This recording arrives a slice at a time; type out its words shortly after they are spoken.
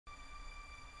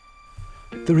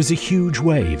There is a huge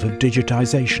wave of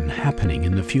digitization happening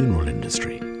in the funeral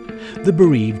industry. The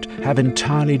bereaved have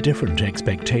entirely different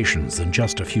expectations than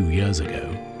just a few years ago.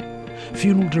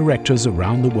 Funeral directors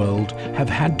around the world have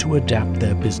had to adapt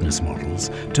their business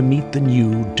models to meet the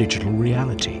new digital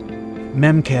reality.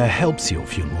 Memcare helps your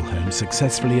funeral home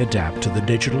successfully adapt to the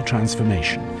digital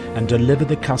transformation and deliver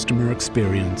the customer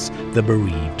experience the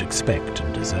bereaved expect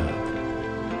and deserve.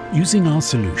 Using our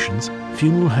solutions,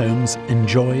 funeral homes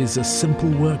enjoys a simple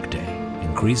workday,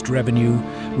 increased revenue,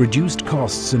 reduced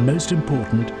costs, and most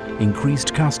important,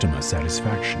 increased customer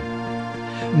satisfaction.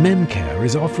 Memcare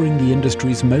is offering the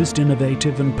industry's most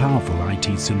innovative and powerful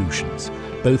IT solutions,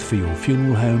 both for your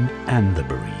funeral home and the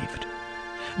bereaved.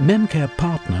 Memcare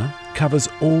Partner covers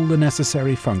all the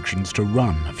necessary functions to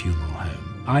run a funeral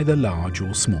home, either large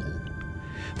or small.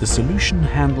 The solution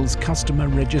handles customer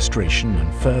registration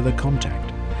and further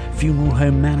contact, funeral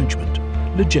home management,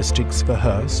 logistics for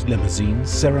hearse, limousines,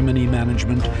 ceremony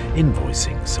management,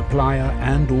 invoicing, supplier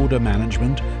and order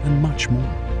management, and much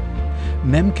more.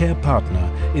 Memcare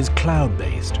Partner is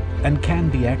cloud-based and can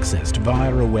be accessed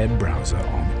via a web browser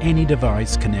on any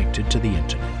device connected to the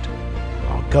internet.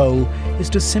 Our goal is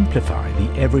to simplify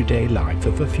the everyday life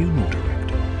of a funeral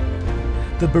director.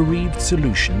 The bereaved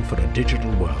solution for a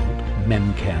digital world,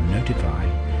 Memcare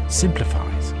Notify,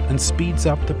 simplifies and speeds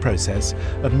up the process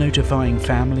of notifying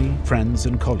family, friends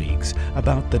and colleagues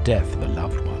about the death of a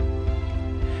loved one.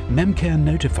 Memcare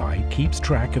Notify keeps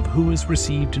track of who has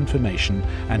received information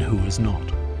and who has not.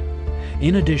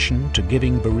 In addition to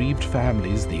giving bereaved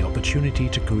families the opportunity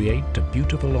to create a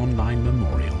beautiful online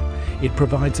memorial, it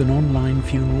provides an online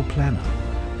funeral planner,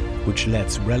 which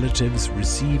lets relatives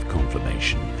receive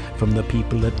confirmation from the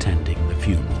people attending the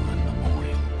funeral and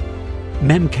memorial.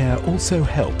 Memcare also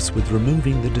helps with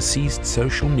removing the deceased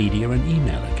social media and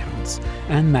email accounts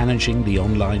and managing the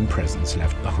online presence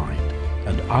left behind,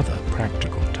 and other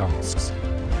practical tasks.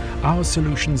 Our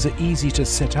solutions are easy to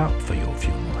set up for your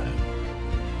funeral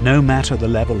home. No matter the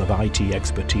level of IT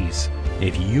expertise,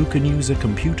 if you can use a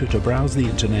computer to browse the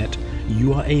internet,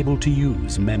 you are able to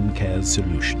use Memcare's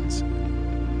solutions.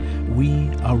 We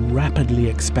are rapidly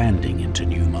expanding into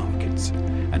new markets,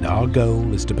 and our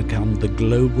goal is to become the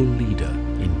global leader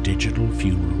in digital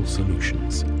funeral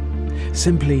solutions.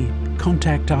 Simply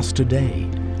contact us today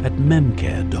at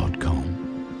memcare.com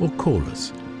or call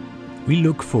us. We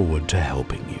look forward to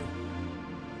helping you.